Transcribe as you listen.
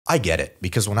I get it,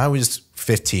 because when I was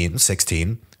 15,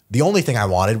 16, the only thing I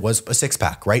wanted was a six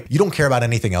pack, right? You don't care about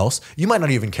anything else. You might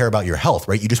not even care about your health,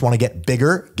 right? You just want to get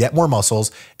bigger, get more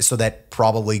muscles so that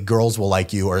probably girls will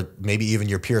like you, or maybe even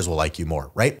your peers will like you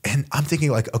more, right? And I'm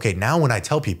thinking like, okay, now when I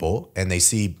tell people and they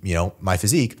see, you know, my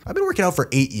physique, I've been working out for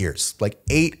 8 years, like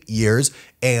 8 years,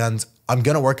 and I'm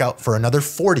going to work out for another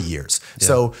 40 years. Yeah.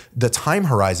 So the time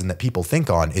horizon that people think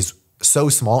on is so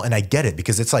small, and I get it,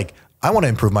 because it's like, I want to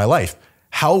improve my life.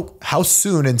 How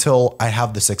soon until I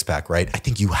have the six pack, right? I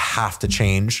think you have to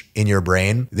change in your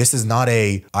brain. This is not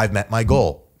I've met my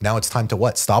goal. Now it's time to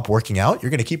what? Stop working out? You're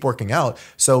going to keep working out.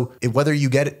 So whether you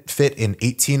get it fit in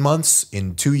 18 months,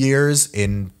 in 2 years,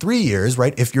 in 3 years,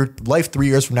 right? If your life 3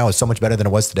 years from now is so much better than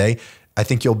it was today, I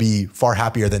think you'll be far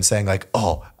happier than saying like,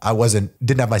 oh, I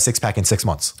didn't have my six pack in 6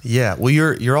 months. Yeah. Well,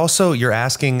 you're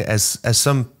asking as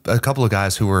a couple of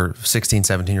guys who were 16,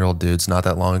 17-year-old dudes not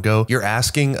that long ago, you're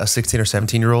asking a 16 or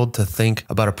 17-year-old to think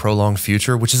about a prolonged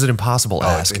future, which is an impossible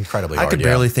ask. It's incredibly hard. I could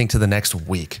barely think to the next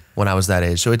week when I was that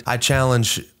age. So I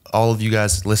challenge all of you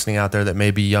guys listening out there that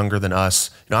may be younger than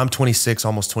us. You know, I'm 26,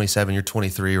 almost 27. You're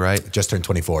 23, right? Just turned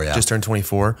 24. Yeah. Just turned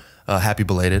 24. Happy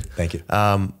belated. Thank you.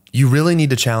 You really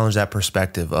need to challenge that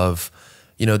perspective of,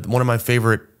 you know, one of my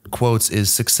favorite quotes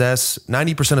is success.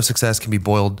 90% of success can be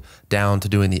boiled down to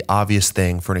doing the obvious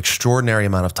thing for an extraordinary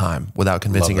amount of time without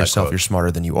convincing yourself you're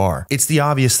smarter than you are. It's the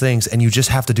obvious things, and you just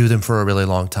have to do them for a really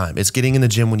long time. It's getting in the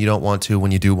gym when you don't want to,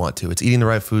 when you do want to. It's eating the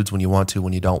right foods when you want to,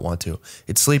 when you don't want to.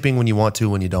 It's sleeping when you want to,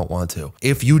 when you don't want to.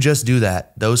 If you just do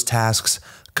that, those tasks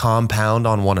compound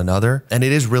on one another. And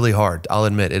it is really hard. I'll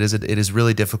admit it is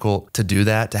really difficult to do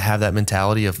that, to have that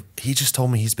mentality of, he just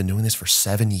told me he's been doing this for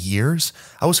 7 years.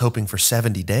 I was hoping for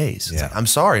 70 days. Yeah. Like, I'm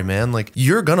sorry, man. Like,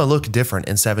 you're going to look different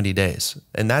in 70 days.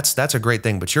 And that's a great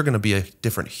thing, but you're going to be a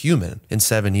different human in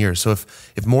 7 years. So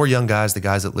if more young guys, the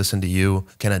guys that listen to you,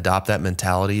 can adopt that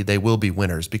mentality, they will be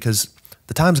winners, because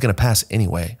the time's going to pass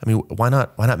anyway. I mean, why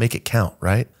not make it count,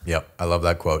 right? Yep. I love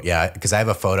that quote. Yeah. Because I have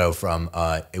a photo from,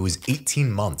 it was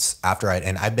 18 months after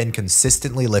and I've been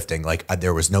consistently lifting. Like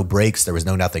there was no breaks. There was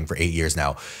no nothing for 8 years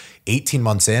now. 18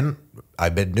 months in,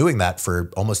 I've been doing that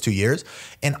for almost 2 years,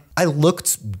 and I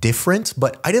looked different,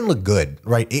 but I didn't look good,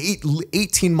 right?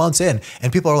 18 months in,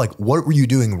 and people are like, what were you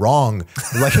doing wrong?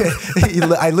 Like,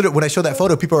 when I show that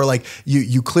photo, people are like,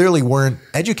 you clearly weren't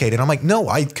educated. I'm like, no,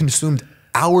 I consumed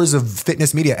hours of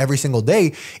fitness media every single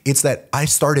day. It's that I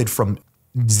started from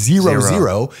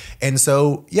zero. And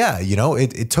so, yeah, you know,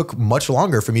 it took much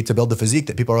longer for me to build the physique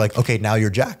that people are like, okay, now you're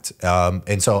jacked.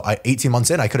 And so 18 months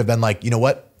in, I could have been like, you know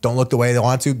what? Don't look the way they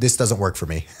want to. This doesn't work for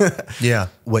me. Yeah.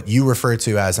 What you refer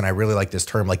to as, and I really like this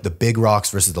term, like the big rocks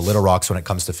versus the little rocks when it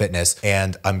comes to fitness.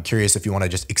 And I'm curious if you want to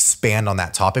just expand on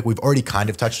that topic. We've already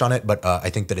kind of touched on it, but I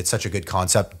think that it's such a good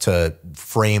concept to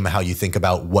frame how you think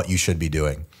about what you should be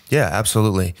doing. Yeah,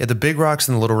 absolutely. Yeah, the big rocks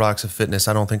and the little rocks of fitness,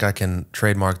 I don't think I can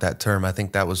trademark that term. I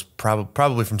think that was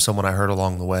probably from someone I heard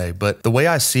along the way. But the way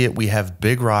I see it, we have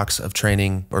big rocks of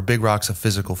training or big rocks of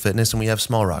physical fitness, and we have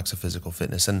small rocks of physical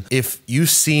fitness. And if you've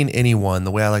seen anyone,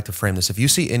 the way I like to frame this, if you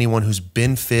see anyone who's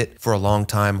been fit for a long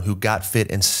time, who got fit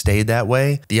and stayed that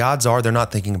way, the odds are they're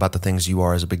not thinking about the things you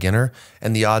are as a beginner.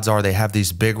 And the odds are they have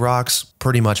these big rocks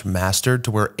pretty much mastered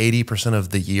to where 80%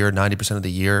 of the year, 90% of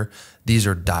the year, these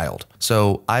are dialed.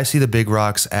 So I see the big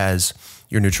rocks as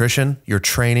your nutrition, your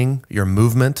training, your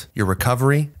movement, your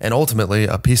recovery, and ultimately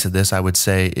a piece of this I would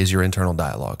say is your internal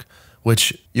dialogue,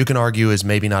 which you can argue is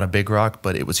maybe not a big rock,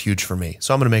 but it was huge for me.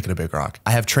 So I'm going to make it a big rock.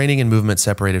 I have training and movement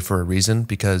separated for a reason,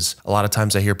 because a lot of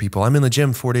times I hear people, I'm in the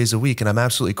gym 4 days a week and I'm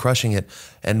absolutely crushing it.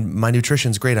 And my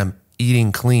nutrition's great. I'm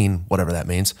eating clean, whatever that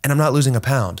means. And I'm not losing a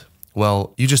pound.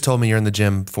 Well, you just told me you're in the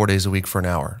gym 4 days a week for an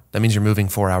hour. That means you're moving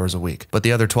 4 hours a week. But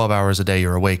the other 12 hours a day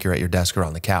you're awake, you're at your desk or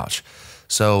on the couch.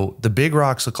 So the big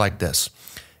rocks look like this.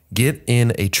 Get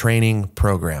in a training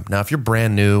program. Now, if you're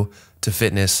brand new to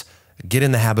fitness, get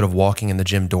in the habit of walking in the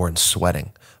gym door and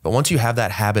sweating. But once you have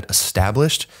that habit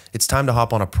established, it's time to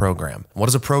hop on a program. What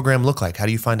does a program look like? How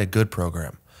do you find a good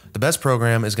program? The best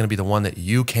program is going to be the one that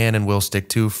you can and will stick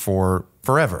to for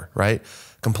forever, right?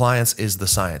 Compliance is the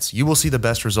science. You will see the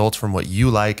best results from what you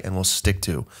like and will stick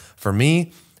to. For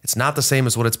me, it's not the same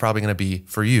as what it's probably going to be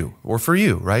for you or for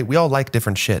you, right? We all like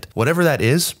different shit. Whatever that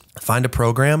is, find a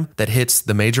program that hits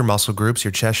the major muscle groups, your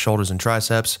chest, shoulders, and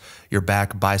triceps, your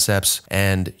back, biceps,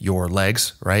 and your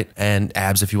legs, right? And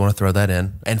abs if you want to throw that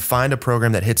in. And find a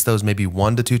program that hits those maybe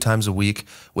 1 to 2 times a week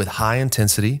with high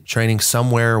intensity, training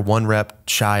somewhere 1 rep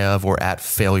shy of or at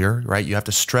failure, right? You have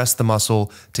to stress the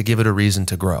muscle to give it a reason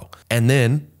to grow. And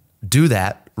then do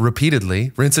that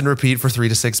repeatedly, rinse and repeat for 3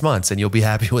 to 6 months, and you'll be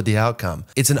happy with the outcome.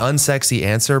 It's an unsexy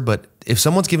answer, but if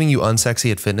someone's giving you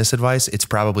unsexy at fitness advice, it's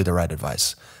probably the right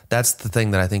advice. That's the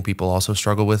thing that I think people also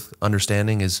struggle with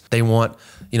understanding is they want,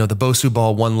 the Bosu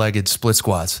ball one-legged split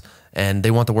squats, and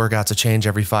they want the workout to change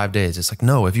every 5 days. It's like,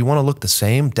 no, if you want to look the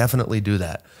same, definitely do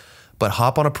that. But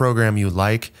hop on a program you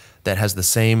like that has the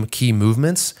same key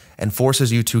movements and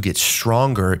forces you to get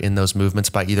stronger in those movements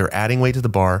by either adding weight to the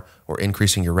bar or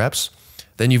increasing your reps.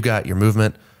 Then you've got your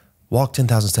movement. Walk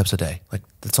 10,000 steps a day. Like,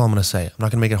 that's all I'm going to say. I'm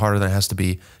not going to make it harder than it has to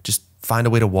be. Just find a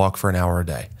way to walk for an hour a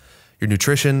day. Your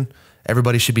nutrition,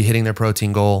 everybody should be hitting their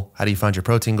protein goal. How do you find your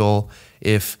protein goal?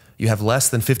 If you have less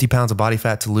than 50 pounds of body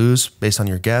fat to lose based on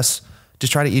your guess,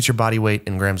 just try to eat your body weight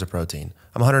in grams of protein.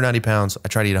 I'm 190 pounds. I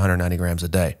try to eat 190 grams a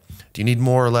day. Do you need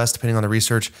more or less depending on the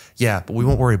research? Yeah, but we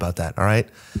won't worry about that, all right?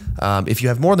 If you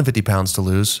have more than 50 pounds to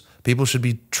lose, people should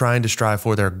be trying to strive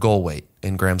for their goal weight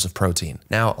in grams of protein.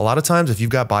 Now, a lot of times, if you've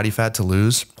got body fat to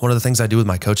lose, one of the things I do with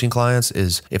my coaching clients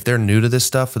is if they're new to this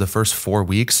stuff for the first 4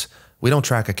 weeks, we don't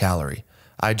track a calorie.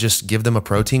 I just give them a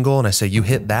protein goal and I say, you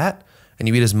hit that and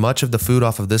you eat as much of the food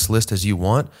off of this list as you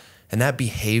want. And that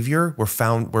behavior,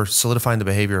 we're solidifying the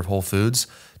behavior of whole foods,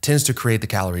 tends to create the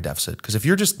calorie deficit. Because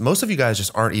if most of you guys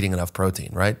just aren't eating enough protein,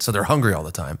 right? So they're hungry all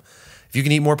the time. If you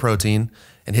can eat more protein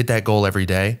and hit that goal every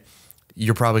day,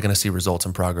 you're probably going to see results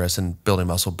and progress in building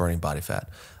muscle, burning body fat.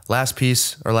 Last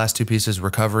piece, or last 2 pieces,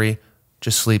 recovery.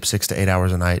 Just sleep 6 to 8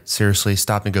 hours a night. Seriously,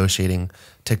 stop negotiating.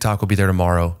 TikTok will be there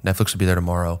tomorrow. Netflix will be there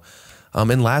tomorrow.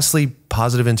 And lastly,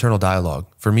 positive internal dialogue.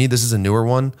 For me, this is a newer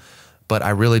one, but I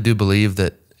really do believe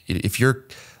that if you're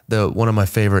one of my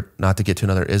favorite, not to get to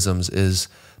another isms, is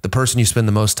the person you spend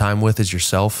the most time with is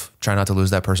yourself. Try not to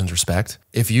lose that person's respect.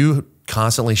 If you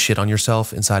constantly shit on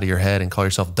yourself inside of your head and call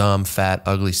yourself dumb, fat,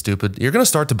 ugly, stupid, you're going to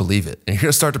start to believe it. And you're going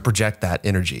to start to project that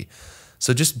energy.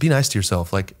 So just be nice to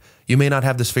yourself. Like, you may not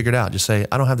have this figured out. Just say,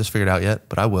 I don't have this figured out yet,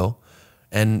 but I will.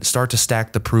 And start to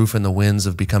stack the proof and the wins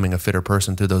of becoming a fitter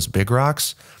person through those big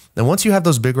rocks. And once you have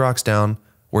those big rocks down,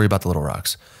 worry about the little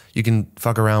rocks. You can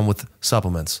fuck around with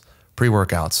supplements,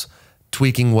 pre-workouts,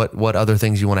 tweaking what other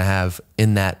things you want to have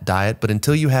in that diet. But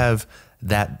until you have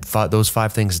those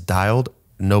 5 things dialed,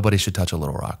 nobody should touch a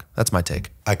little rock. That's my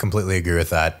take. I completely agree with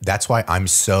that. That's why I'm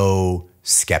so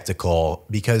skeptical,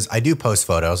 because I do post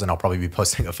photos, and I'll probably be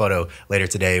posting a photo later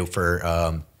today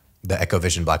for the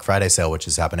EcoVision Black Friday sale, which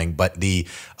is happening. But the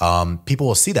people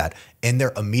will see that, and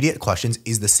their immediate questions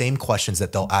is the same questions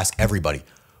that they'll ask everybody.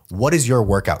 What is your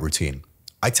workout routine?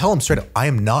 I tell them straight up, I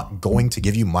am not going to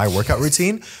give you my workout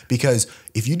routine, because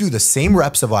if you do the same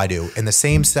reps of I do and the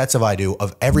same sets of I do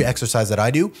of every exercise that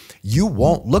I do, you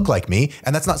won't look like me.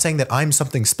 And that's not saying that I'm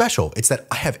something special. It's that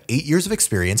I have 8 years of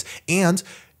experience and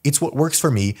it's what works for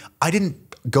me. I didn't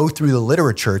go through the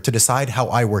literature to decide how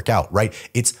I work out, right?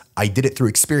 I did it through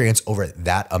experience over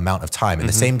that amount of time. And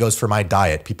the same goes for my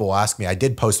diet. People will ask me, I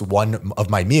did post one of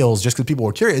my meals just because people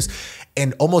were curious,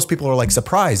 and almost people are like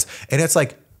surprised. And it's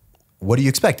like, what do you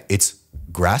expect? It's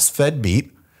grass-fed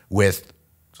meat with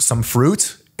some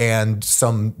fruit and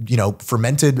some,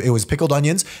 fermented, it was pickled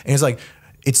onions. And it's like,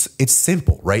 it's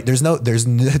simple, right? There's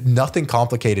nothing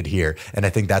complicated here. And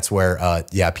I think that's where,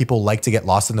 people like to get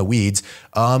lost in the weeds.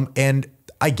 And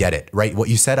I get it, right? What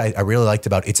you said, I really liked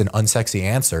about it's an unsexy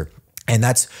answer. And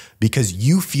that's because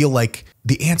you feel like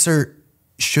the answer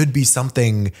should be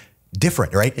something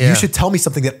different, right? Yeah. You should tell me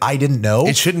something that I didn't know.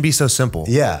 It shouldn't be so simple.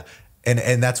 Yeah.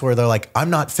 And that's where they're like, I'm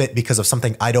not fit because of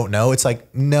something I don't know. It's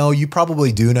like, no, you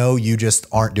probably do know. You just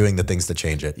aren't doing the things to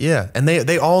change it. Yeah. And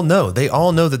they all know. They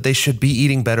all know that they should be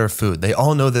eating better food. They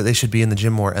all know that they should be in the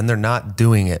gym more, and they're not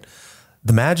doing it.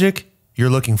 The magic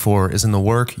you're looking for is in the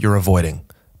work you're avoiding.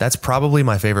 That's probably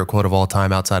my favorite quote of all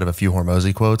time, outside of a few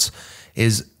Hormozy quotes,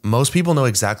 is most people know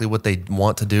exactly what they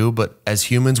want to do, but as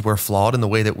humans, we're flawed in the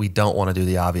way that we don't want to do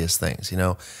the obvious things.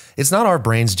 It's not our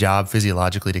brain's job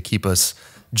physiologically to keep us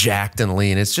jacked and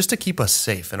lean. It's just to keep us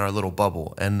safe in our little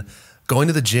bubble. And going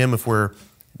to the gym, if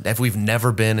we've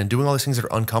never been, and doing all these things that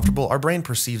are uncomfortable, our brain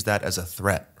perceives that as a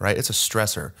threat, right? It's a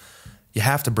stressor. You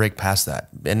have to break past that.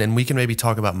 And we can maybe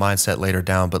talk about mindset later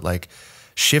down, but like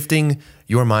shifting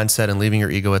your mindset and leaving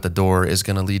your ego at the door is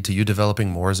going to lead to you developing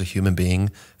more as a human being,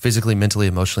 physically, mentally,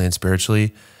 emotionally, and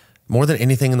spiritually, more than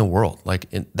anything in the world.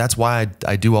 That's why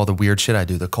I do all the weird shit I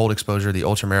do, the cold exposure, the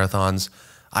ultra marathons.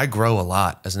 I grow a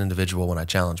lot as an individual when I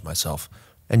challenge myself,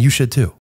 and you should too.